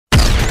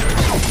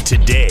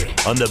Today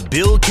on The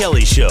Bill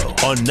Kelly Show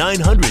on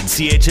 900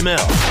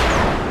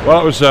 CHML.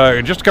 Well, it was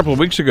just a couple of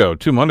weeks ago,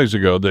 2 Mondays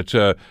ago,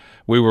 that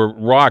we were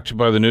rocked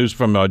by the news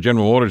from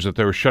General Motors that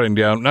they were shutting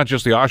down not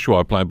just the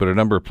Oshawa plant, but a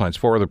number of plants,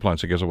 4 other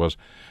plants, I guess it was,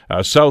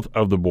 south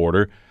of the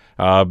border.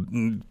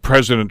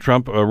 President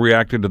Trump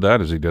reacted to that,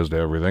 as he does to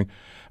everything.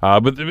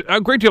 But a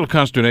great deal of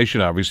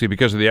consternation, obviously,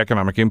 because of the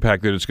economic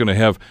impact that it's going to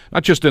have,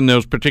 not just in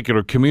those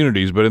particular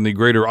communities, but in the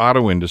greater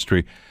auto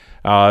industry.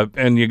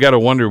 And you got to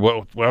wonder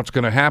what's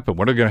going to happen.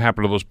 What are going to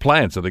happen to those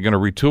plants? Are they going to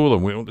retool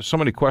them? There's so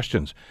many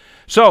questions.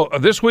 So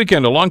this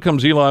weekend, along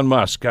comes Elon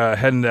Musk,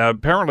 and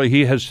apparently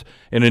he has,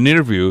 in an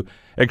interview,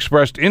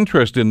 expressed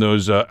interest in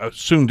those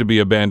soon-to-be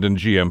abandoned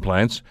GM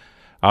plants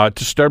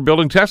to start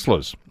building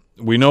Teslas.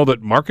 We know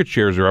that market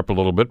shares are up a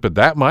little bit, but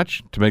that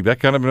much to make that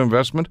kind of an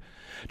investment?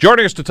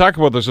 Joining us to talk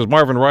about this is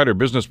Marvin Ryder,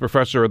 business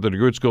professor at the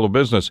DeGroote School of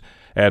Business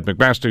at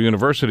McMaster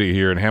University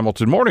here in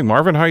Hamilton. Morning,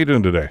 Marvin. How are you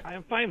doing today?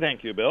 I'm fine,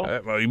 thank you, Bill.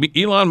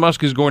 Elon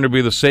Musk is going to be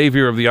the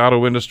savior of the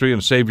auto industry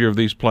and savior of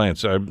these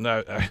plants.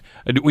 Were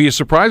you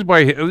surprised by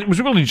it? It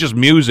was really just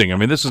musing. I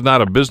mean, this is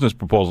not a business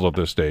proposal at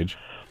this stage.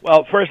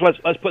 Well, first,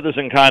 let's put this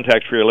in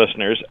context for your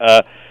listeners.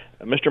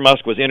 Mr.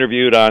 Musk was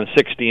interviewed on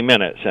 60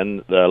 Minutes,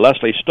 and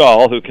Leslie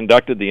Stahl, who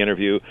conducted the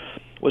interview,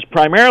 was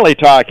primarily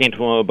talking to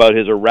him about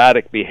his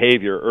erratic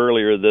behavior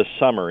earlier this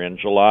summer in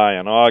July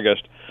and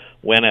August,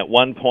 when at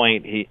one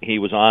point he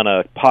was on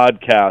a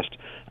podcast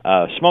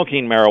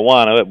smoking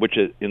marijuana, which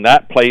in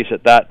that place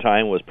at that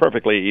time was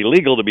perfectly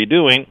illegal to be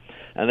doing,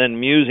 and then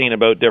musing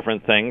about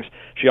different things.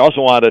 She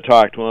also wanted to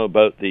talk to him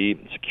about the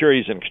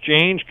Securities and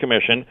Exchange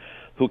Commission,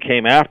 who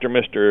came after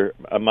Mr.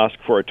 Musk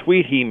for a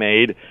tweet he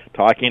made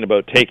talking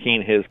about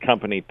taking his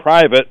company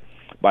private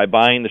by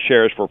buying the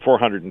shares for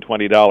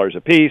 $420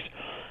 apiece,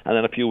 and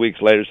then a few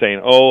weeks later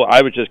saying, oh,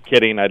 I was just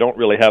kidding, I don't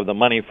really have the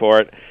money for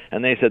it.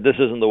 And they said this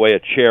isn't the way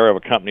a chair of a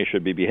company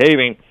should be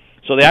behaving.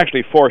 So they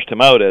actually forced him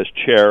out as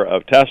chair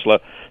of Tesla.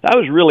 That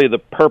was really the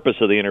purpose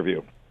of the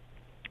interview.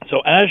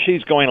 So as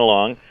she's going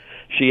along,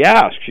 she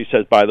asks, she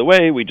says, by the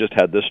way, we just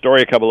had this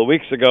story a couple of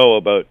weeks ago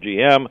about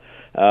GM.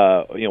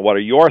 What are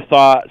your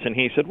thoughts? And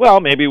he said, well,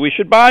 maybe we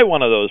should buy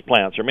one of those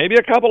plants, or maybe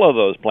a couple of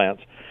those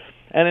plants.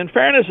 And in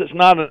fairness, it's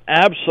not an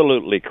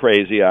absolutely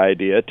crazy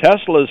idea.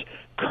 Tesla's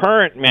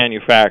current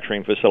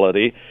manufacturing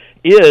facility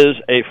is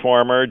a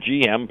former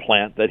GM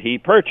plant that he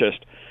purchased.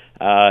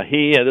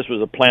 This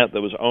was a plant that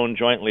was owned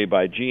jointly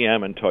by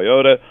GM and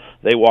Toyota.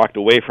 They walked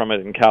away from it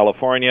in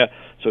California,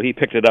 so he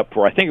picked it up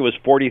for, I think it was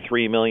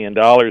 $43 million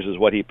is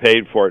what he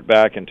paid for it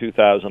back in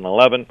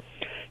 2011.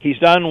 He's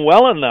done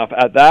well enough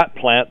at that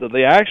plant that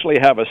they actually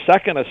have a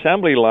second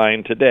assembly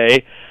line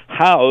today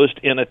housed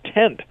in a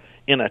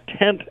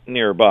tent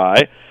nearby.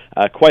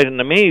 Quite an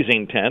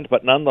amazing tent,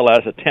 but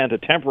nonetheless a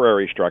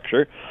temporary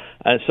structure.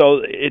 And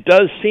so it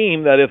does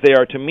seem that if they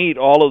are to meet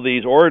all of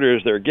these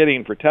orders they're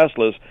getting for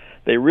Teslas,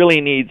 they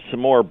really need some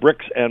more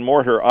bricks and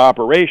mortar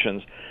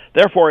operations.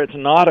 Therefore, it's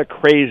not a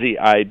crazy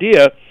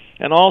idea.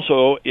 And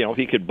also, if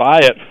he could buy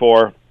it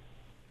for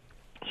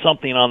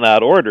something on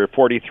that order,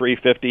 43,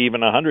 50,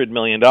 even $100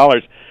 million,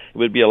 it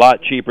would be a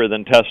lot cheaper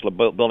than Tesla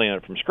building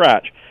it from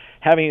scratch.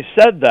 Having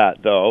said that,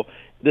 though,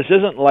 this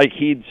isn't like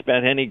he'd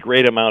spent any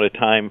great amount of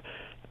time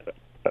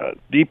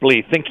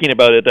deeply thinking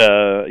about it,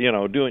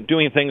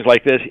 doing things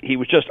like this. He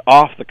was just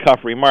off-the-cuff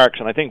remarks,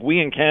 and I think we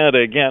in Canada,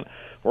 again,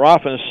 we're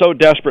often so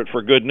desperate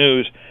for good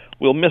news,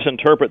 we'll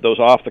misinterpret those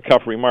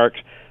off-the-cuff remarks.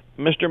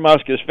 Mr.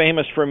 Musk is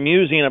famous for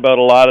musing about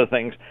a lot of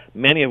things,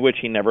 many of which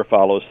he never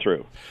follows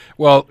through.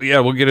 Well, yeah,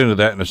 we'll get into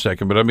that in a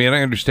second. But, I mean,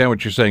 I understand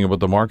what you're saying about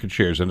the market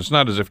shares, and it's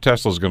not as if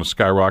Tesla's going to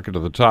skyrocket to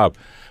the top.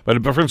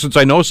 But, for instance,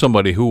 I know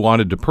somebody who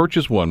wanted to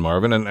purchase one,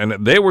 Marvin,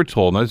 and they were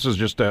told, now this is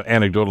just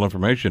anecdotal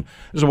information,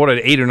 this is about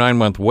an 8 or 9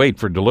 month wait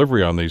for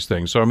delivery on these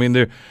things. So, I mean,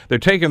 they're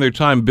taking their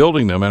time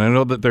building them, and I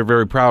know that they're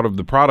very proud of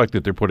the product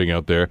that they're putting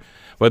out there.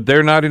 But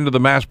they're not into the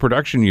mass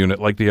production unit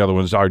like the other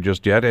ones are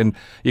just yet, and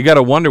you got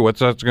to wonder what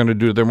that's going to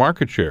do to their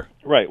market share.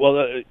 Right. Well,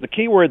 the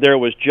key word there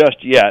was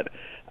just yet.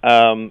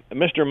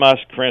 Mr.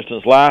 Musk, for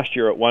instance, last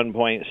year at one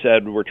point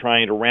said we're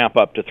trying to ramp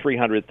up to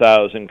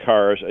 300,000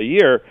 cars a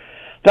year.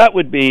 That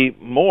would be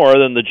more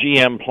than the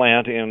GM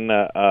plant in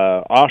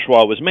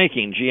Oshawa was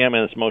making. GM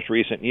in its most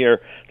recent year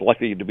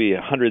likely to be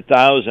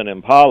 100,000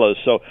 Impalas,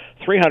 so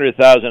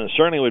 300,000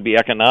 certainly would be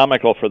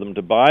economical for them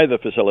to buy the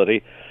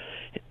facility.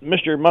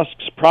 Mr.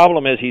 Musk's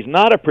problem is he's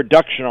not a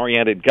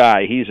production-oriented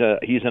guy. He's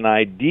an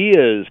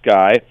ideas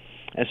guy.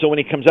 And so when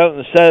he comes out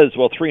and says,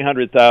 well,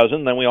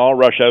 300,000, then we all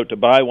rush out to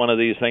buy one of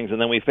these things,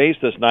 and then we face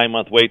this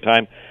 9-month wait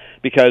time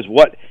because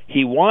what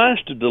he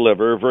wants to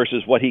deliver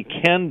versus what he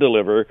can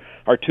deliver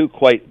are two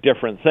quite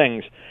different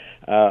things.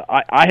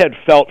 I had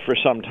felt for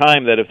some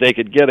time that if they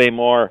could get a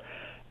more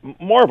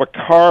of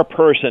a car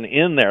person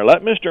in there,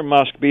 let Mr.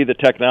 Musk be the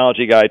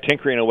technology guy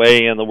tinkering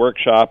away in the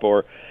workshop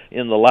or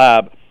in the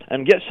lab,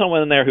 and get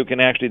someone in there who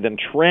can actually then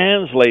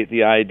translate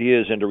the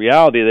ideas into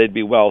reality, they'd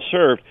be well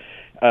served.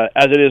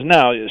 as it is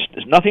now,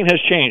 nothing has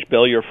changed,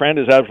 Bill. Your friend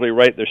is absolutely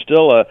right. There's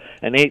still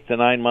an 8 to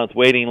 9 month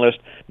waiting list,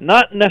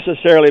 not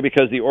necessarily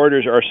because the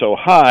orders are so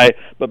high,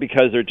 but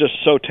because they're just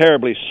so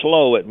terribly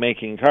slow at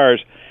making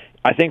cars.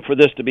 I think for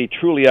this to be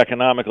truly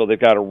economical, they've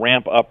got to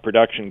ramp up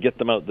production, get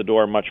them out the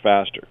door much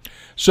faster.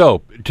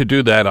 So, to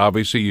do that,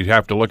 obviously, you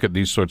have to look at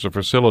these sorts of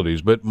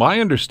facilities. But my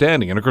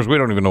understanding, and of course we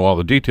don't even know all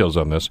the details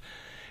on this,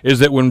 is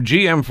that when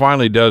GM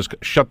finally does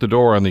shut the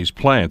door on these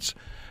plants,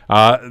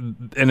 and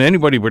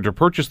anybody were to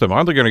purchase them,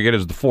 all they're going to get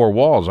is the four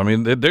walls. I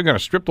mean, they're going to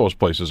strip those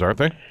places, aren't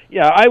they?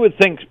 Yeah, I would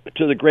think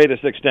to the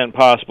greatest extent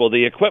possible.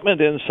 The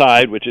equipment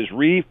inside, which is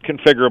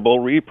reconfigurable,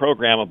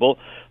 reprogrammable,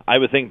 I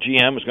would think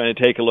GM is going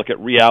to take a look at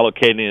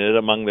reallocating it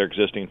among their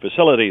existing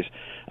facilities.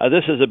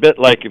 This is a bit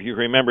like, if you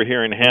remember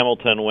here in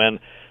Hamilton, when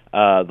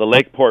the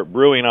Lakeport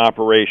brewing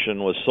operation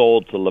was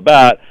sold to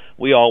Labatt,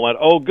 we all went,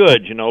 oh,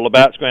 good,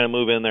 Labatt's going to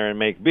move in there and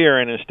make beer,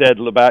 and instead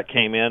Labatt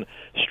came in,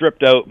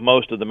 stripped out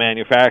most of the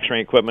manufacturing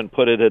equipment,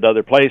 put it at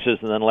other places,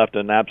 and then left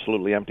an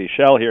absolutely empty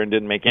shell here and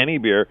didn't make any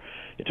beer.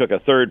 It took a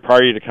third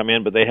party to come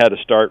in, but they had to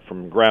start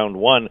from ground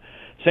one.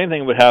 Same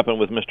thing would happen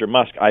with Mr.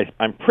 Musk.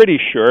 I'm pretty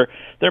sure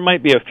there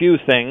might be a few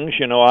things.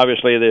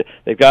 Obviously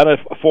they've got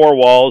four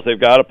walls, they've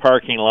got a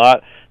parking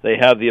lot, they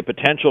have the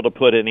potential to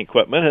put in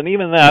equipment, and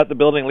even that, the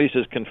building lease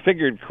is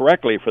configured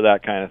correctly for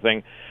that kind of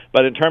thing.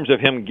 But in terms of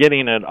him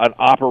getting an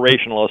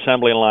operational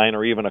assembly line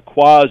or even a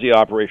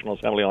quasi-operational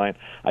assembly line,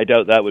 I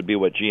doubt that would be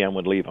what GM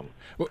would leave him.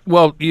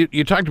 Well,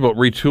 you talked about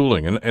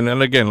retooling, and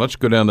then again, let's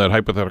go down that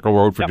hypothetical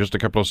road for just a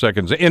couple of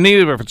seconds. And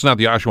even if it's not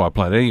the Oshawa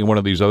plant, any one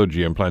of these other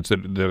GM plants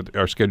that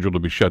are scheduled to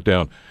be shut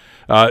down,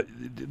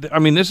 I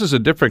mean, this is a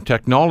different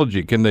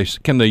technology. Can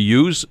they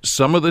use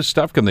some of this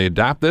stuff? Can they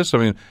adapt this? I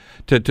mean,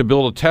 to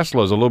build a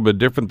Tesla is a little bit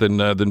different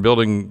than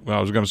building, well,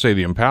 I was going to say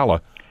the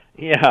Impala.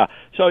 Yeah,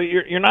 so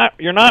you're not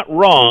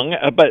wrong,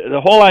 but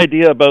the whole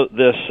idea about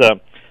this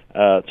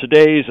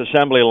today's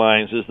assembly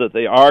lines is that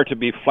they are to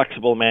be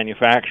flexible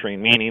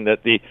manufacturing, meaning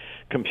that the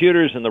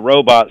computers and the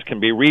robots can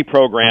be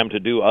reprogrammed to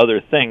do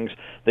other things.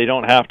 They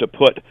don't have to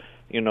put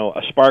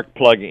a spark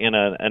plug in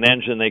an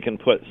engine. They can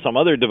put some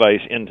other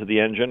device into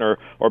the engine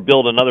or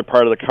build another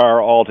part of the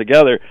car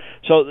altogether.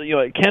 So,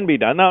 it can be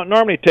done. Now, it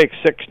normally takes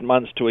 6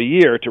 months to a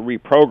year to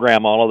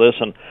reprogram all of this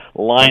and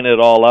line it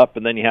all up,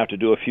 and then you have to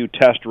do a few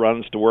test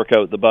runs to work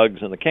out the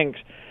bugs and the kinks.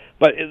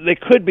 But they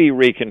could be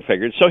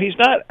reconfigured. So he's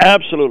not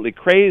absolutely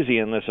crazy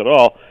in this at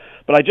all,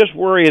 but I just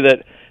worry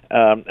that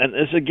and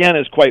this, again,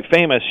 is quite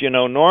famous.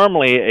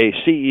 Normally a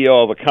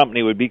CEO of a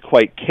company would be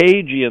quite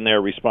cagey in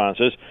their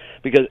responses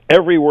because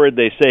every word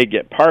they say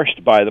get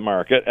parsed by the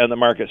market, and the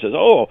market says,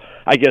 oh,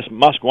 I guess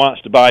Musk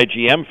wants to buy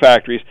GM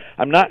factories.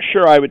 I'm not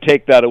sure I would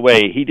take that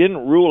away. He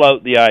didn't rule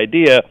out the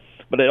idea,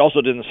 but it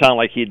also didn't sound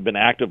like he'd been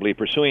actively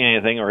pursuing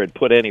anything or had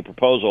put any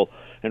proposal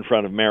in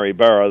front of Mary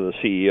Barra, the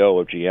CEO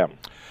of GM.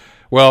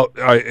 Well,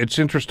 it's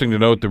interesting to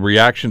note the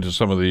reaction to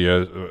some of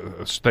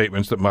the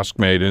statements that Musk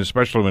made, and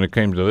especially when it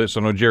came to this.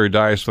 I know Jerry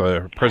Dias,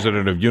 the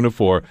president of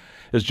Unifor,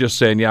 is just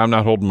saying, yeah, I'm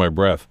not holding my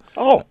breath.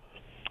 Oh,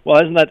 well,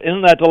 isn't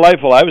that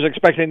delightful? I was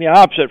expecting the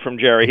opposite from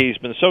Jerry. He's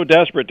been so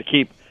desperate to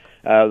keep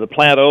the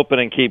plant open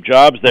and keep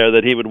jobs there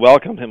that he would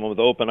welcome him with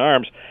open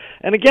arms.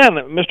 And again,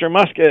 Mr.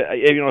 Musk,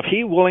 if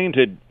he's willing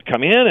to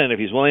come in and if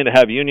he's willing to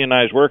have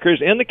unionized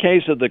workers, in the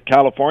case of the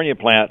California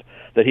plant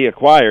that he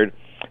acquired,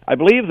 I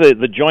believe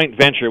the joint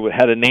venture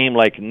had a name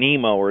like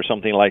NIMO or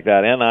something like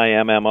that,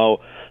 NIMMO.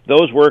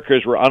 Those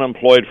workers were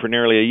unemployed for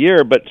nearly a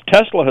year, but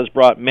Tesla has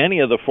brought many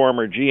of the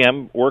former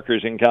GM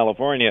workers in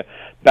California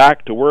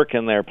back to work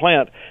in their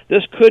plant.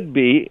 This could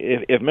be,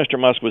 if Mr.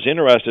 Musk was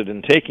interested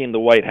in taking the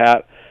white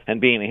hat and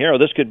being a hero,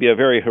 this could be a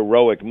very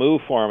heroic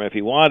move for him if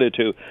he wanted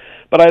to.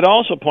 But I'd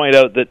also point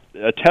out that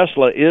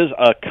Tesla is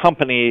a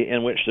company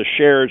in which the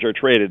shares are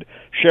traded.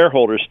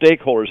 Shareholders,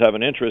 stakeholders have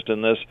an interest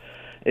in this.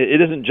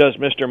 It isn't just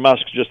Mr.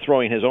 Musk just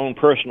throwing his own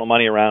personal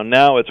money around.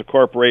 Now it's a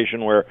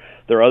corporation where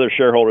there are other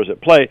shareholders at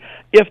play.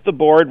 If the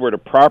board were to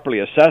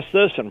properly assess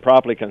this and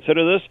properly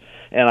consider this,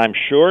 and I'm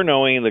sure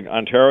knowing the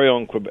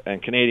Ontario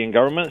and Canadian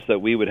governments that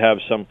we would have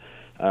some,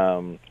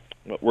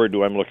 what word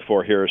do I look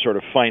for here, sort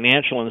of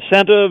financial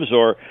incentives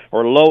or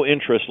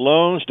low-interest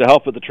loans to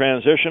help with the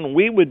transition,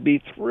 we would be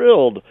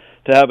thrilled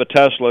to have a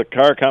Tesla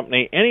car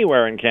company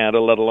anywhere in Canada,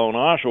 let alone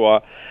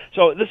Oshawa.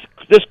 So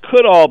this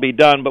could all be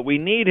done, but we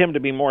need him to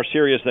be more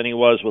serious than he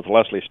was with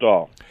Leslie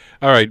Stahl.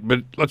 All right, but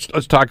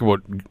let's talk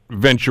about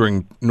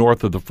venturing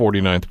north of the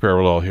 49th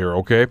parallel here,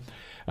 okay?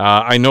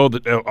 I know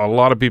that a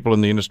lot of people in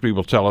the industry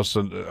will tell us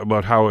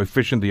about how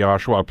efficient the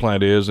Oshawa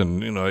plant is,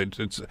 and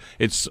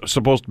it's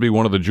supposed to be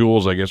one of the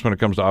jewels, I guess, when it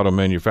comes to auto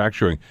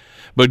manufacturing.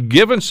 But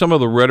given some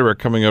of the rhetoric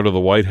coming out of the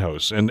White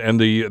House and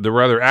the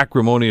rather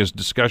acrimonious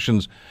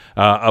discussions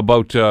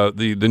about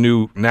the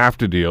new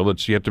NAFTA deal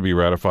that's yet to be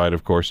ratified,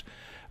 of course,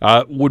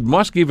 would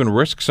Musk even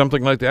risk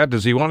something like that?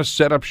 Does he want to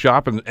set up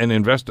shop and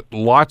invest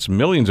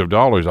millions of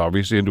dollars,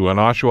 obviously, into an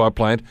Oshawa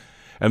plant,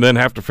 and then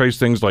have to face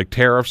things like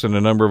tariffs and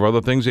a number of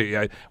other things?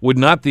 Would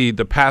not the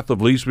path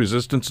of least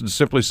resistance and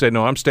simply say,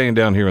 no, I'm staying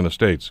down here in the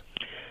States?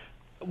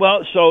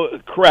 Well, so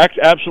correct,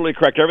 absolutely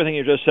correct. Everything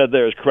you just said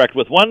there is correct.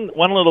 With one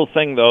little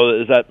thing,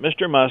 though, is that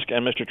Mr. Musk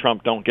and Mr.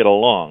 Trump don't get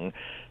along.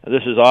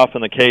 This is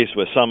often the case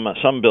with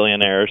some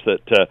billionaires,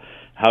 that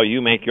how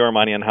you make your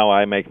money and how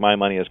I make my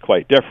money is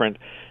quite different.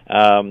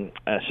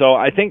 So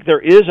I think there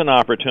is an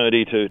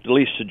opportunity to at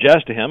least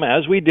suggest to him,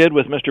 as we did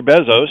with Mr.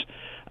 Bezos,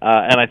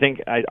 and I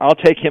think I'll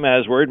take him at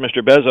his word.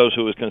 Mr. Bezos,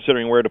 who was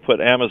considering where to put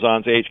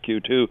Amazon's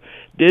HQ2,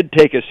 did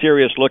take a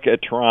serious look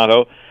at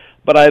Toronto.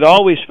 But I'd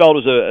always felt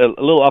it was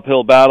a little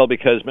uphill battle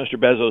because Mr.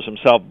 Bezos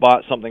himself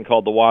bought something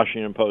called the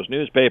Washington Post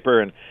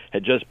newspaper and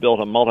had just built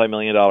a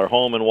multi-million-dollar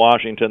home in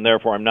Washington.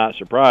 Therefore, I'm not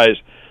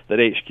surprised that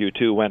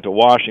HQ2 went to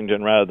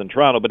Washington rather than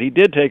Toronto. But he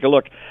did take a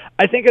look.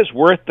 I think it's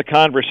worth the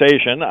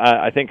conversation.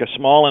 I think a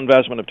small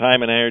investment of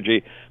time and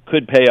energy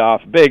could pay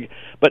off big.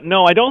 But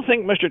no, I don't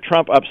think Mr.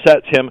 Trump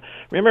upsets him.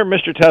 Remember,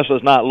 Mr.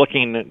 Tesla's not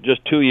looking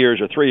just 2 years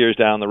or 3 years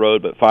down the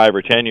road, but 5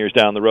 or 10 years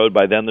down the road.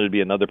 By then, there'd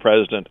be another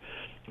president,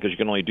 because you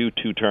can only do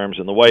 2 terms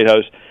in the White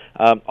House.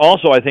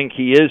 Also, I think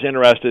he is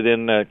interested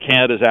in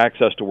Canada's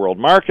access to world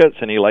markets,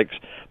 and he likes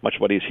much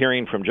what he's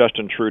hearing from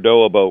Justin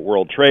Trudeau about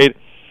world trade.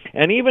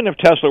 And even if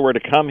Tesla were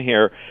to come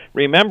here,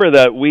 remember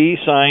that we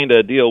signed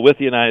a deal with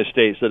the United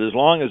States that as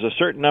long as a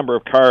certain number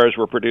of cars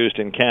were produced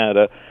in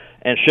Canada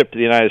and shipped to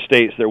the United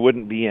States, there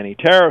wouldn't be any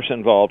tariffs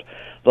involved.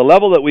 The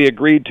level that we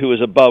agreed to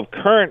is above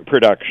current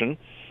production,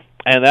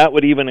 and that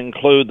would even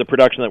include the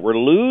production that we're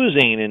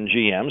losing in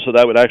GM, so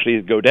that would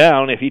actually go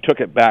down. If he took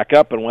it back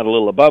up and went a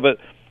little above it,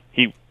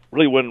 he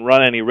really wouldn't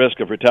run any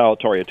risk of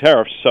retaliatory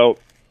tariffs. So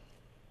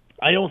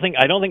I don't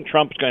think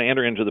Trump's going to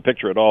enter into the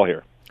picture at all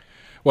here.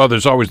 Well,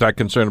 there's always that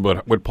concern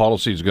about what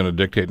policy is going to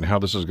dictate and how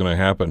this is going to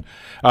happen.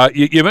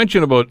 You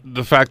mentioned about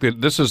the fact that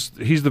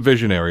he's the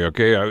visionary,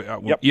 okay?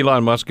 Yep.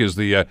 Elon Musk is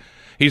the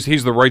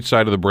he's the right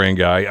side of the brain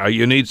guy.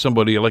 You need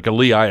somebody like a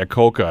Lee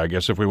Iacocca, I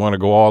guess, if we want to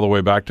go all the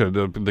way back to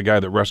the guy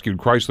that rescued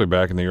Chrysler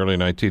back in the early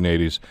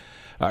 1980s.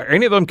 Are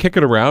any of them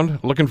kicking around,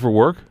 looking for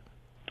work?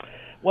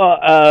 Well,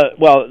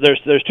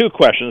 there's 2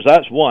 questions.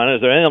 That's one: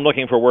 is there any of them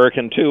looking for work?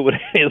 And 2, would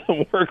any of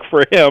them work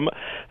for him?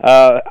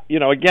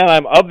 Again,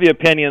 I'm of the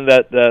opinion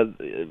that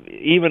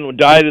even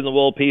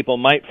dyed-in-the-wool people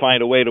might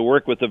find a way to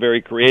work with the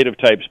very creative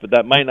types, but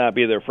that might not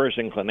be their first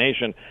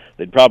inclination.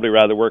 They'd probably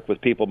rather work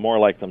with people more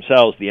like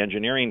themselves, the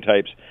engineering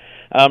types.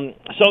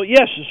 So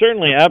yes,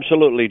 certainly,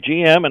 absolutely.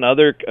 GM and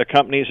other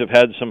companies have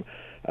had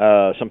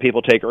some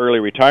people take early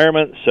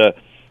retirements.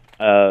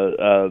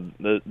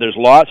 There's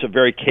lots of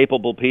very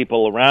capable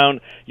people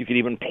around. You could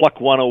even pluck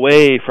one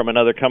away from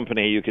another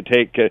company. You could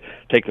take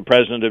the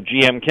president of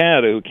GM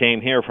Canada, who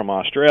came here from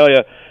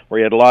Australia, where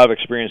he had a lot of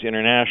experience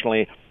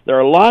internationally. There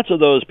are lots of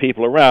those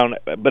people around.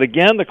 But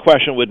again, the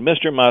question, would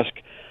Mr. Musk,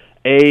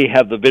 A,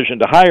 have the vision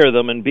to hire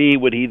them, and B,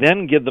 would he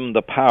then give them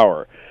the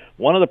power?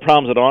 One of the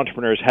problems that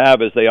entrepreneurs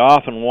have is they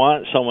often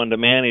want someone to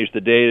manage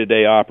the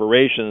day-to-day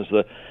operations,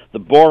 the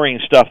boring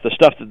stuff, the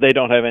stuff that they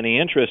don't have any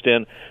interest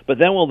in, but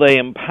then will they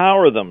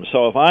empower them?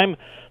 So if I'm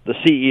the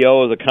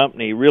CEO of the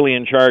company, really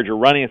in charge of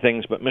running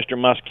things, but Mr.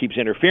 Musk keeps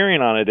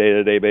interfering on a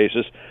day-to-day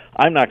basis,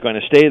 I'm not going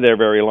to stay there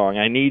very long.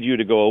 I need you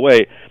to go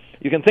away.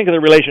 You can think of the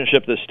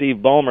relationship that Steve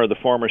Ballmer, the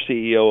former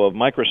CEO of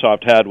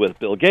Microsoft, had with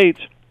Bill Gates.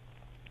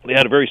 They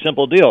had a very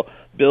simple deal.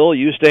 Bill,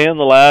 you stay in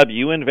the lab,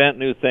 you invent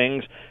new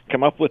things,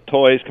 come up with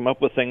toys, come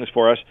up with things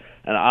for us,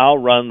 and I'll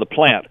run the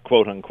plant,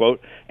 quote unquote.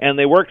 And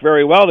they worked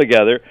very well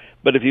together.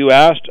 But if you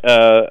asked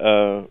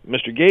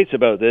Mr. Gates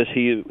about this,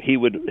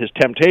 his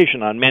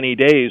temptation on many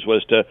days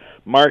was to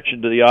march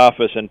into the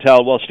office and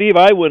tell, well, Steve,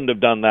 I wouldn't have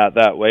done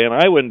that way, and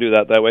I wouldn't do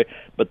that way,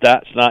 but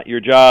that's not your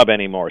job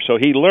anymore. So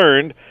he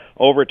learned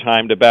over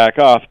time to back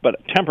off.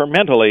 But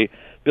temperamentally,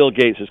 Bill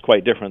Gates is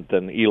quite different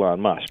than Elon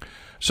Musk.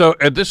 So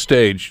at this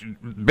stage,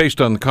 based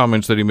on the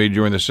comments that he made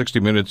during the 60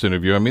 Minutes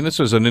interview, I mean,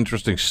 this is an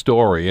interesting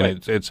story,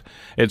 and right.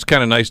 it's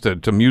kind of nice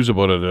to muse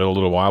about it a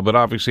little while, but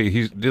obviously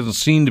he doesn't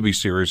seem to be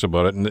serious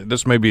about it, and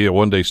this may be a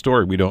one-day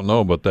story. We don't know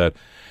about that,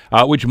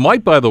 which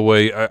might, by the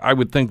way, I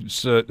would think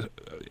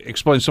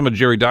explain some of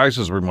Jerry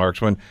Dias's remarks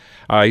when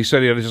he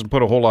said he doesn't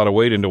put a whole lot of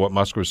weight into what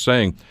Musk was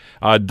saying.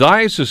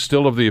 Dias is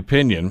still of the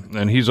opinion,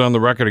 and he's on the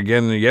record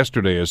again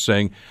yesterday as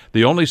saying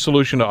the only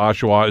solution to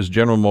Oshawa is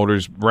General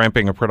Motors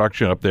ramping a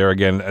production up there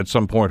again at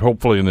some point,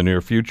 hopefully in the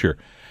near future.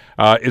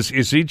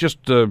 Is he just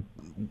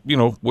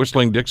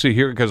whistling Dixie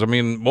here? Because I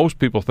mean, most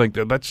people think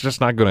that that's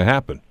just not going to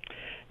happen.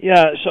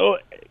 Yeah. So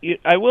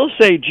I will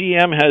say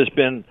GM has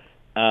been,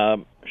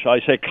 shall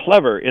I say,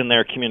 clever in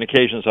their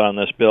communications on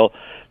this, Bill.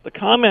 The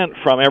comment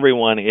from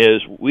everyone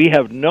is we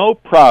have no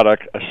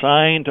product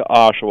assigned to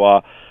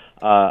Oshawa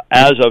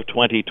as of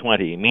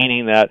 2020,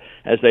 meaning that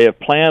as they have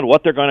planned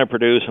what they're going to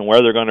produce and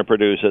where they're going to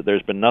produce it,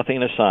 there's been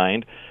nothing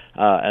assigned,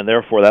 and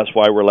therefore that's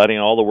why we're letting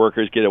all the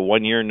workers get a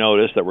 1-year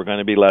notice that we're going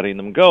to be letting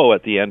them go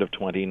at the end of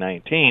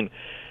 2019.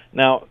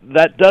 Now,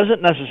 that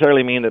doesn't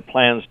necessarily mean that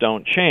plans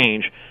don't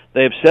change.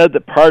 They've said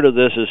that part of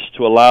this is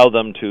to allow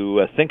them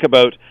to think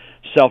about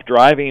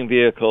self-driving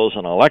vehicles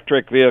and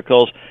electric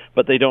vehicles,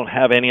 but they don't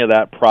have any of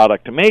that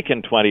product to make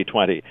in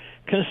 2020.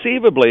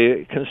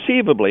 conceivably,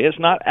 it's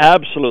not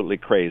absolutely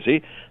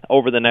crazy.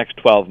 Over the next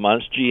 12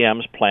 months,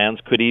 GM's plans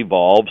could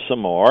evolve some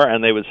more,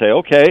 and they would say,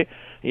 okay,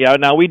 yeah,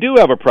 now we do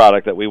have a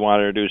product that we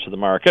want to introduce to the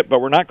market, but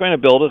we're not going to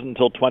build it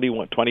until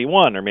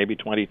 2021 or maybe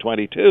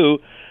 2022.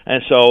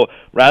 And so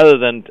rather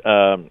than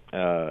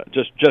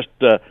just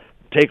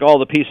take all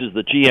the pieces of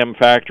the GM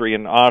factory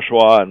in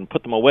Oshawa and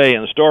put them away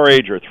in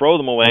storage or throw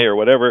them away or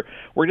whatever,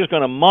 we're just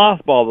going to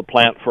mothball the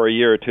plant for a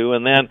year or two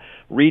and then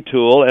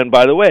retool. And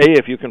by the way,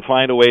 if you can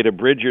find a way to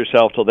bridge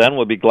yourself till then,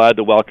 we'll be glad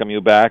to welcome you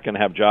back and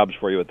have jobs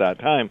for you at that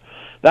time.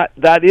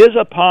 That is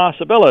a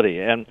possibility.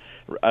 And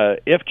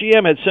if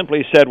GM had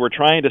simply said we're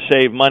trying to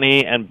save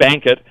money and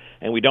bank it,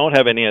 and we don't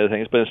have any other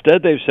things, but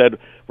instead they've said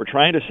we're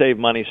trying to save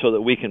money so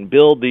that we can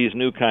build these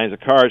new kinds of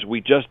cars, we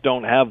just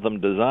don't have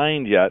them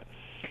designed yet.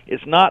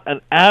 It's not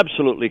an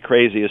absolutely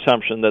crazy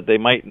assumption that they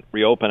might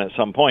reopen at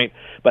some point,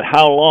 but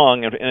how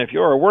long? And if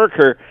you're a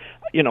worker,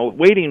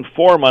 waiting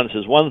 4 months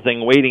is one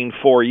thing, waiting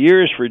 4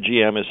 years for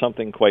GM is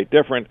something quite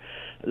different.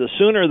 The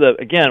sooner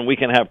that, again, we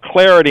can have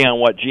clarity on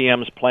what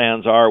GM's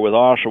plans are with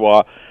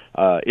Oshawa,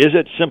 is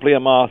it simply a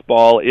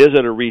mothball? Is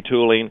it a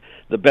retooling?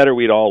 The better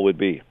we'd all would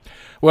be.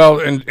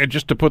 Well, and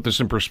just to put this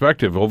in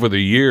perspective, over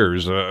the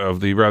years of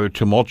the rather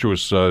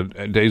tumultuous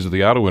days of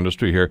the auto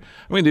industry here,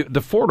 I mean,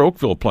 the Ford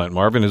Oakville plant,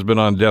 Marvin, has been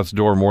on death's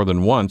door more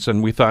than once,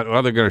 and we thought,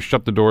 they're going to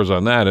shut the doors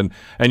on that.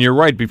 And you're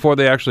right, before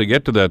they actually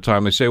get to that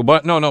time, they say,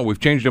 but no, we've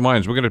changed our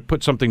minds. We're going to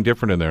put something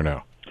different in there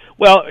now.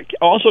 Well,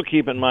 also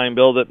keep in mind,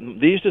 Bill, that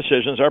these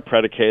decisions are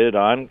predicated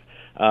on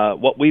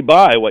what we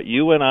buy, what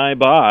you and I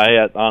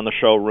buy on the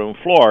showroom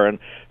floor. And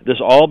this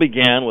all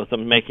began with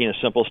them making a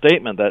simple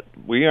statement that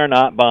we are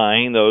not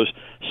buying those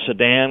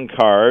sedan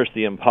cars,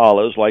 the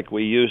Impalas, like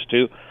we used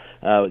to.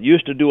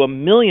 Used to do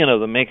 1 million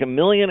of them, make 1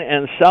 million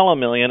and sell 1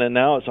 million, and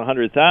now it's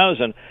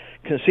 100,000.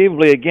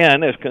 Conceivably,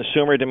 again, if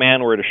consumer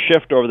demand were to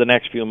shift over the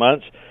next few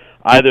months,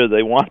 either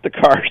they want the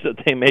cars that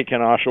they make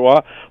in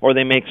Oshawa, or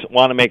they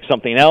want to make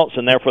something else,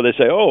 and therefore they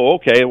say, "Oh,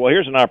 okay, well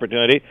here's an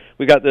opportunity.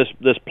 We got this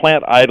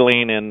plant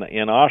idling in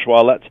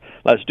Oshawa.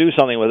 Let's do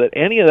something with it."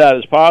 Any of that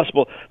is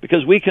possible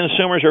because we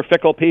consumers are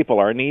fickle people.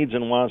 Our needs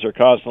and wants are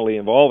constantly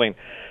evolving.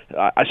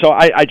 So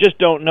I just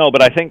don't know,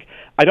 but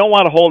I don't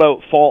want to hold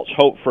out false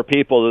hope for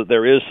people that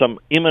there is some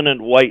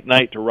imminent white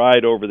knight to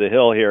ride over the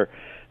hill here.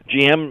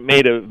 GM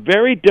made a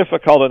very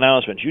difficult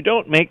announcement. You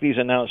don't make these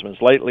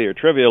announcements lightly or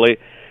trivially.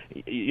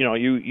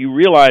 You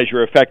realize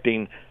you're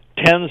affecting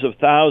tens of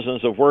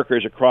thousands of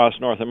workers across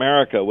North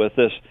America with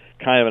this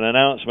kind of an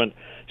announcement.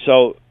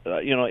 So,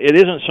 it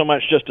isn't so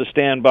much just to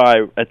stand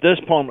by. At this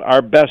point,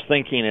 our best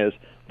thinking is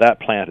that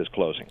plant is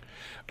closing.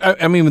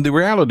 I mean, the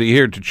reality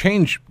here, to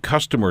change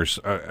customers,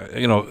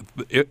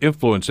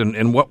 influence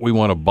in what we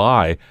want to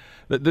buy,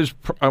 it's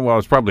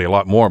probably a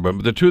lot more,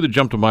 but the two that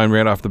jump to mind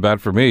right off the bat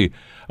for me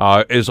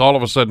is all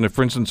of a sudden, if,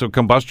 for instance, of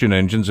combustion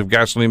engines, if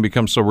gasoline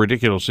becomes so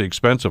ridiculously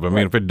expensive. I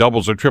mean, if it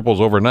doubles or triples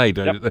overnight,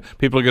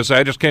 people are going to say,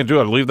 I just can't do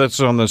it. I'll leave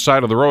this on the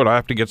side of the road. I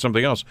have to get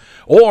something else.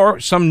 Or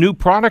some new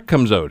product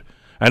comes out,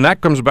 and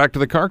that comes back to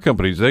the car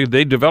companies.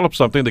 They develop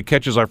something that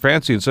catches our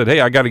fancy and said,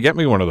 hey, I got to get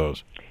me one of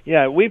those.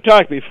 Yeah, we've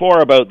talked before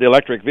about the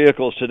electric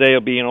vehicles today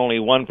being only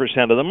 1%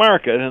 of the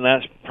market, and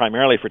that's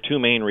primarily for two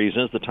main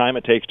reasons: the time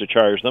it takes to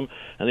charge them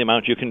and the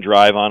amount you can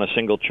drive on a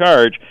single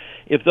charge.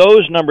 If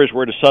those numbers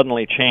were to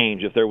suddenly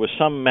change, if there was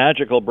some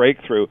magical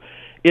breakthrough,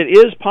 it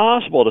is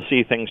possible to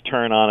see things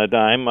turn on a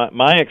dime.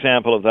 My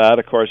example of that,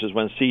 of course, is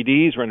when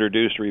CDs were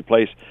introduced to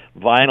replace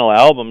vinyl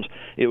albums.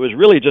 It was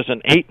really just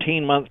an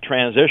 18-month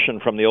transition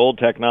from the old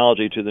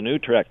technology to the new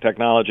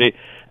technology.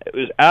 It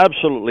was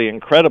absolutely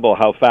incredible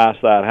how fast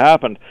that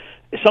happened.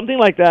 Something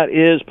like that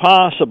is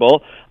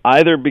possible,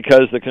 either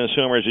because the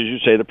consumers, as you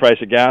say, the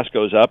price of gas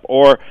goes up,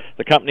 or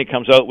the company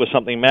comes out with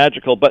something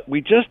magical, but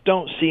we just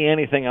don't see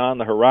anything on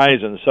the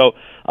horizon. So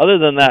other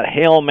than that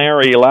Hail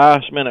Mary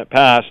last-minute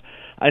pass,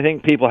 I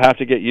think people have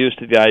to get used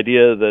to the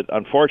idea that,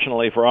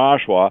 unfortunately for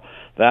Oshawa,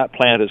 that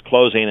plant is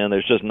closing and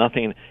there's just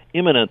nothing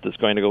imminent that's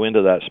going to go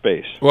into that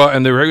space. Well,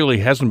 and there really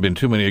hasn't been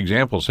too many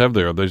examples, have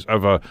there, of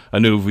a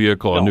new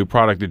vehicle, a new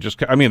product that just,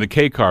 the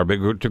K car,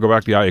 to go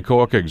back to the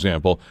Iacocca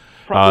example.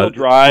 Front-wheel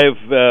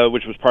drive,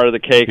 which was part of the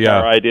K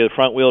car idea,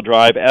 front-wheel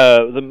drive.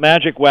 The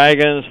Magic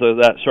Wagons,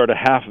 that sort of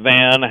half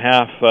van,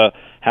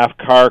 half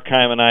car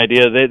kind of an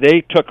idea,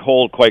 they took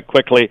hold quite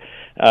quickly.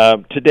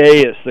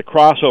 Today, it's the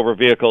crossover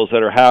vehicles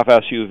that are half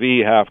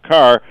SUV, half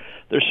car.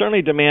 There's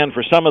certainly demand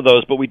for some of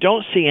those, but we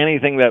don't see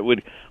anything that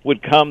would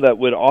come that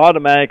would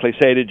automatically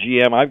say to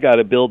GM, I've got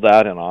to build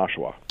that in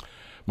Oshawa.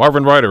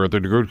 Marvin Ryder at the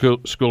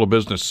DeGroote School of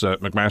Business,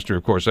 McMaster,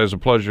 of course. As a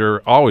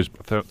pleasure. Always.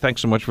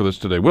 Thanks so much for this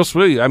today. We'll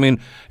see.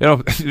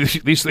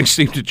 These things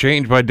seem to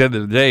change by the end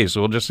of the day, so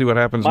we'll just see what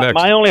happens next.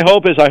 My only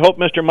hope is I hope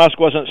Mr. Musk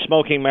wasn't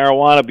smoking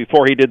marijuana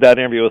before he did that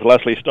interview with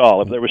Leslie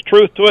Stahl. If there was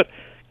truth to it,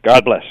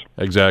 God bless.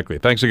 Exactly.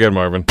 Thanks again,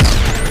 Marvin.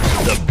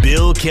 The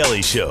Bill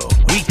Kelly Show,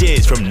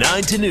 weekdays from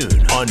 9 to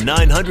noon on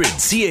 900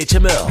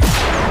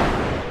 CHML.